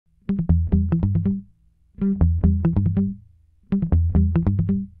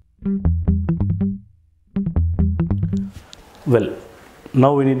Well,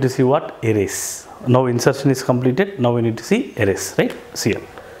 now we need to see what? Arrays. Now insertion is completed. Now we need to see arrays, right? CL.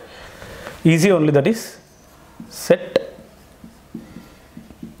 Easy only, that is set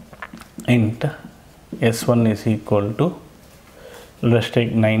int S1 is equal to, let's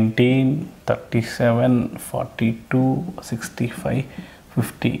take 19, 37, 42, 65,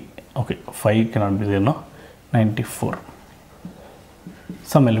 50. Okay, 5 cannot be there, no? 94.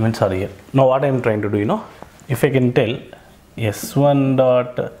 Some elements are here. Now what I am trying to do, if I can tell S1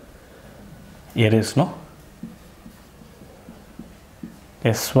 dot arrays, no?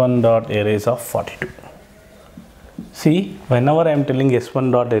 S1 dot arrays of 42. See, whenever I am telling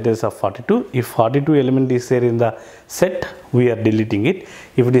S1 dot arrays of 42, if 42 element is there in the set, we are deleting it.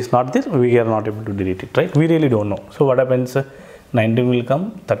 If it is not there, we are not able to delete it, right? We really don't know. So what happens? 19 will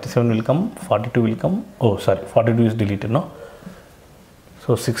come, 37 will come, 42 will come. Oh, sorry, 42 is deleted, no?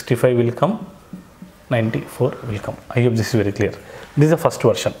 So 65 will come, 94 will come. I hope this is very clear. This is the first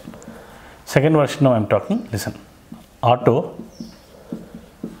version. Second version now I am talking. Listen. Auto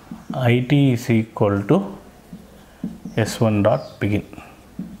it is equal to S1 dot begin.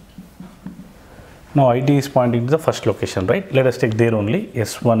 Now it is pointing to the first location, right? Let us take there only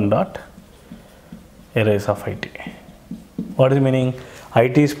S1 dot arrays of it. What is the meaning?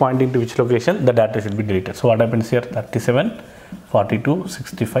 It is pointing to which location? The data should be deleted. So what happens here? 37, 42,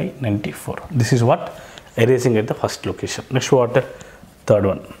 65, 94. This is what? Erasing at the first location. Next what? Third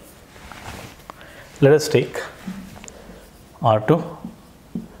one. Let us take R2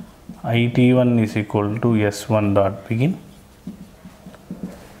 IT1 is equal to S1 dot begin.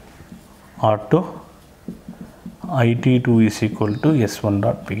 R2 IT2 is equal to S1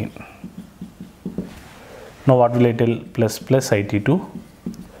 dot begin. Now what will I tell? Plus plus IT2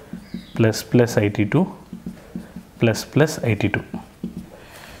 plus plus IT2 plus plus IT2.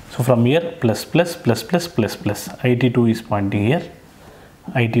 So from here plus plus plus plus plus plus IT2 is pointing here,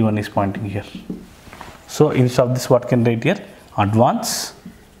 IT1 is pointing here. So instead of this, what can I write here? Advance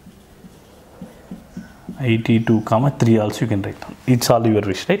IT2 comma 3 also you can write down. It's all your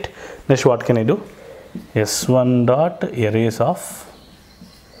wish, right? Next what can I do? S1 dot arrays of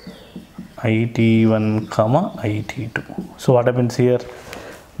IT1 comma IT2. So what happens here?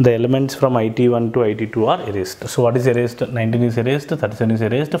 The elements from IT1 to IT2 are erased. So what is erased? 19 is erased, 37 is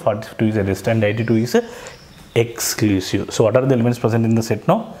erased, 42 is erased, and IT2 is exclusive. So what are the elements present in the set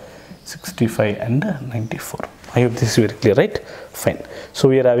now? 65 and 94. I hope this is very clear, right? Fine. So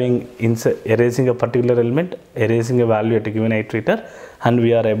we are having erasing a particular element, erasing a value at a given iterator, and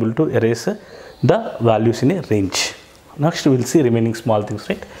we are able to erase the values in a range. Next we will see remaining small things,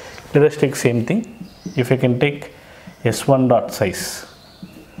 right? Let us take same thing. If I can take S1 dot size.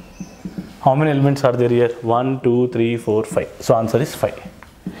 How many elements are there here? 1, 2, 3, 4, 5. So answer is 5.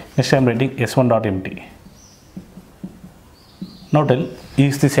 Next I am writing S1 dot empty. Now tell,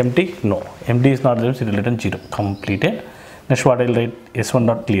 is this empty? No. Empty is not there, so it will return 0. Completed. Next what I will write? S1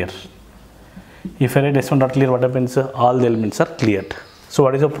 dot clear. If I write S1 dot clear, what happens? All the elements are cleared. So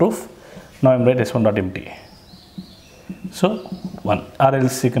what is the proof? Now I am writing S1 dot empty. So 1, or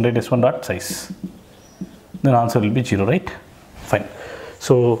else you can write S1 dot size. Then answer will be 0, right? Fine.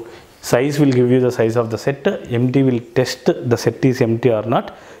 So size will give you the size of the set. Empty will test the set is empty or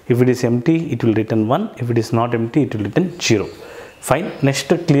not. If it is empty, it will return 1. If it is not empty, it will return 0. Fine. Next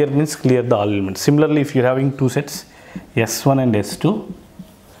clear means clear the all elements. Similarly, if you are having two sets, S1 and S2,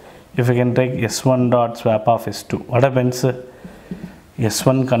 if I can take S1 dot swap of S2, what happens?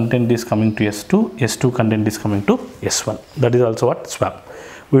 S1 content is coming to S2, S2 content is coming to S1. That is also what? Swap.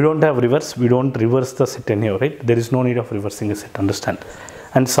 We don't have reverse. We don't reverse the set anyhow, right? There is no need of reversing a set. Understand?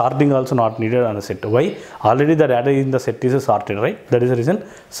 And sorting also not needed on a set. Why? Already the data in the set is sorted, right? That is the reason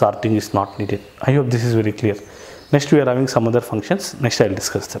sorting is not needed. I hope this is very clear. Next we are having some other functions. Next I will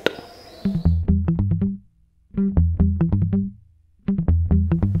discuss that.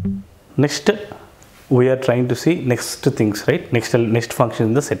 Next we are trying to see next things, right? Next function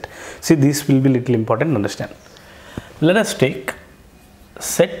in the set. See, this will be little important to understand. Let us take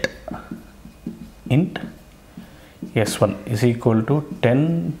set int S1 is equal to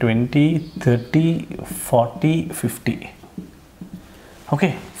 10, 20, 30, 40, 50.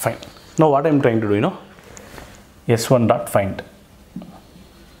 Okay, fine. Now what I am trying to do, S1 dot find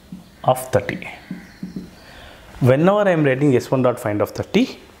of 30. Whenever I am writing S1 dot find of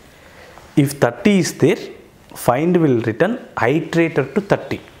 30, if 30 is there, find will return iterator to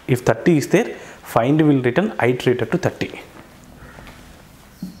 30. If 30 is there, find will return iterator to 30.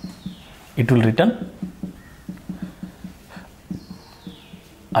 It will return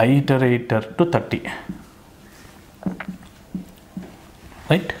iterator to 30.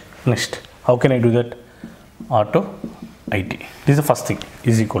 Right? Next, how can I do that? Auto IT. This is the first thing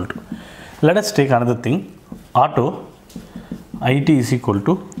is equal to. Let us take another thing. Auto IT is equal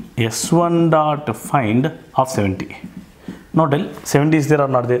to S1 dot find of 70. Now tell 70 is there or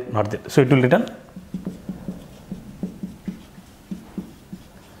not there? Not there. So it will return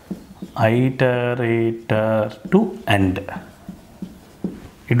iterator to end.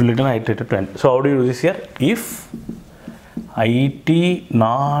 It will return iterator to end. So how do you do this here? If IT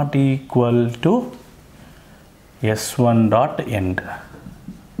not equal to S1 dot end,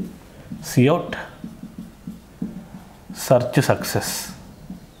 see out search success,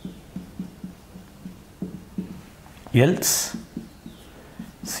 else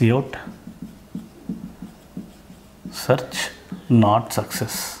see out search not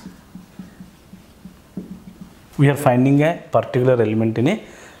success. We are finding a particular element in a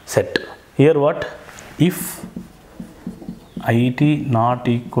set. Here what? If IT not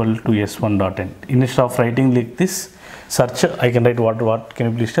equal to S1 dot end. Instead of writing like this search, I can write what can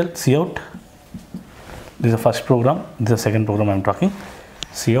you please tell? See out. This is the first program. This is the second program I am talking.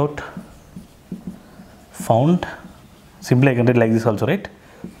 See out found. Simply I can write like this also, right?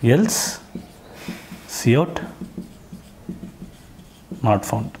 Else see out not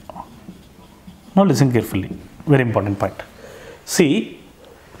found. Now listen carefully. Very important point. See,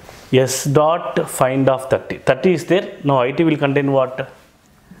 S dot find of 30. 30 is there. Now IT will contain what?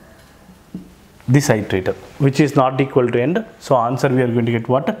 This iterator, which is not equal to end. So answer we are going to get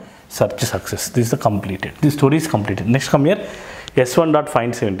what? Search success. This is the completed. This story is completed. Next come here. S1 dot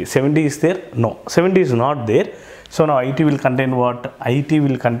find 70. 70 is there? No. 70 is not there. So now IT will contain what? IT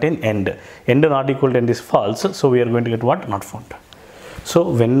will contain end. End not equal to end is false. So we are going to get what? Not found. So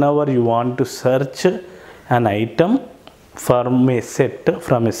whenever you want to search an item from a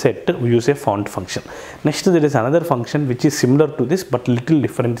set, we use a found function. Next there is another function which is similar to this but little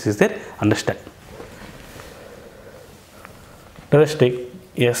difference is there. Understand. Let us take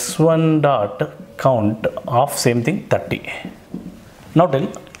S1 dot count of same thing 30. Now tell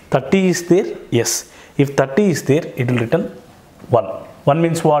 30 is there? Yes. If 30 is there, it will return 1. 1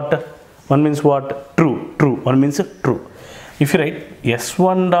 means what? 1 means what? True. True. 1 means true. If you write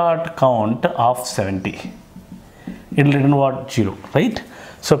S1 dot count of 70, it will return what? 0, right?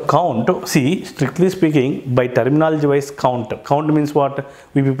 So count, see, strictly speaking, by terminology wise count means what?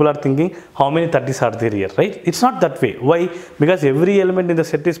 We people are thinking how many 30s are there here, right? It's not that way. Why? Because every element in the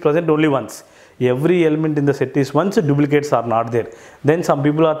set is present only once. Every element in the set is once, duplicates are not there. Then some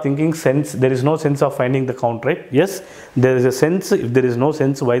people are thinking sense, there is no sense of finding the count, right? Yes, there is a sense. If there is no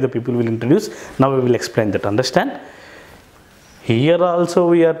sense, why the people will introduce? Now we will explain that. Understand? Here also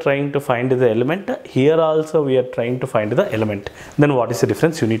we are trying to find the element. Here also we are trying to find the element. Then what is the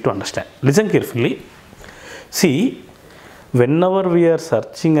difference? You need to understand. Listen carefully. See, whenever we are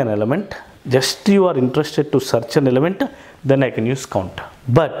searching an element, just you are interested to search an element, then I can use count.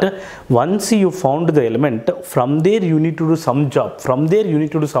 But once you found the element, from there you need to do some job. From there you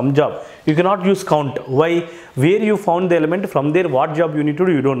need to do some job. You cannot use count. Why? Where you found the element, from there what job you need to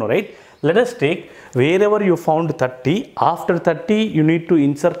do, you don't know, right? Let us take wherever you found 30, after 30 you need to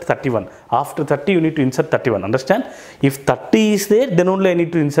insert 31. After 30 you need to insert 31. Understand? If 30 is there, then only I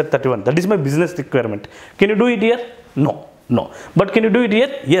need to insert 31. That is my business requirement. Can you do it here? No. No. But can you do it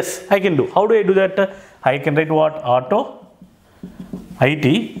here? Yes, I can do. How do I do that? I can write what? Auto IT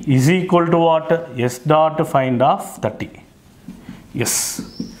is equal to what? S dot find of 30. Yes.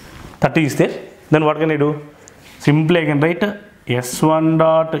 30 is there. Then what can I do? Simply I can write S1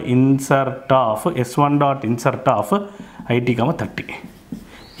 dot insert of IT comma 30.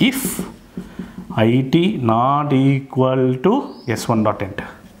 If IT not equal to S1 dot end.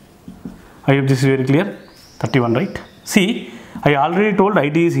 I hope this is very clear. 31, right? See, I already told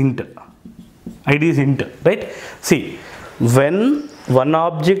ID is int. ID is int, right? See, when one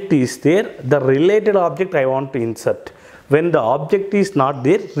object is there, the related object I want to insert. When the object is not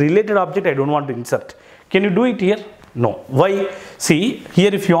there, related object I don't want to insert. Can you do it here? No. Why? See,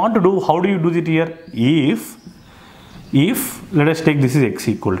 here if you want to do, how do you do it here? If let us take this is x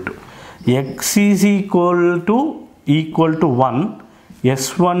equal to. X is equal to 1.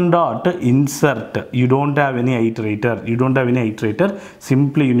 S1 dot insert. You don't have any iterator.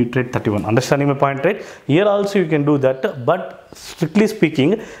 Simply you need to write 31. Understanding my point, right? Here also you can do that. But strictly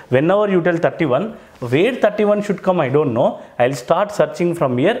speaking, whenever you tell 31, where 31 should come, I don't know. I'll start searching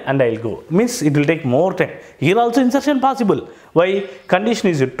from here and I'll go. Means it will take more time. Here also insertion possible. Why? Condition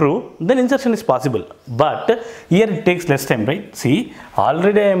is true, then insertion is possible. But here it takes less time, right? See,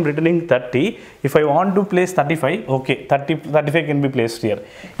 already I am returning 30. If I want to place 35, okay, 35 can be placed here.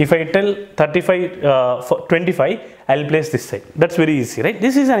 If I tell 35 for 25, I'll place this side. That's very easy, right?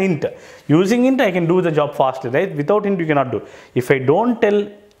 This is an int. Using int, I can do the job fastly, right? Without int, you cannot do. If I don't tell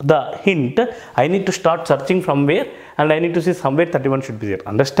the hint, I need to start searching from where, and I need to see somewhere 31 should be there.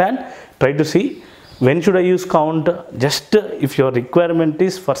 Understand? Try to see. When should I use count? Just if your requirement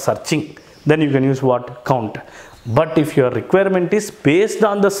is for searching, then you can use what? Count. But if your requirement is based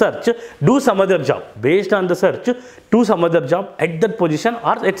on the search, do some other job. Based on the search, do some other job at that position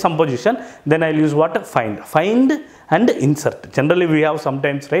or at some position, then I'll use what? Find. Find and insert. Generally we have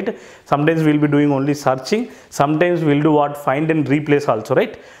sometimes, right? Sometimes we'll be doing only searching. Sometimes we'll do what? Find and replace also,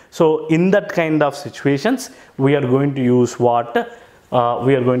 right? So in that kind of situations, we are going to use what?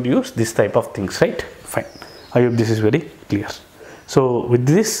 We are going to use this type of things, right? Fine. I hope this is very clear. So with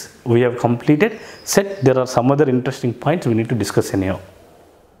this, we have completed set. There are some other interesting points we need to discuss anyhow.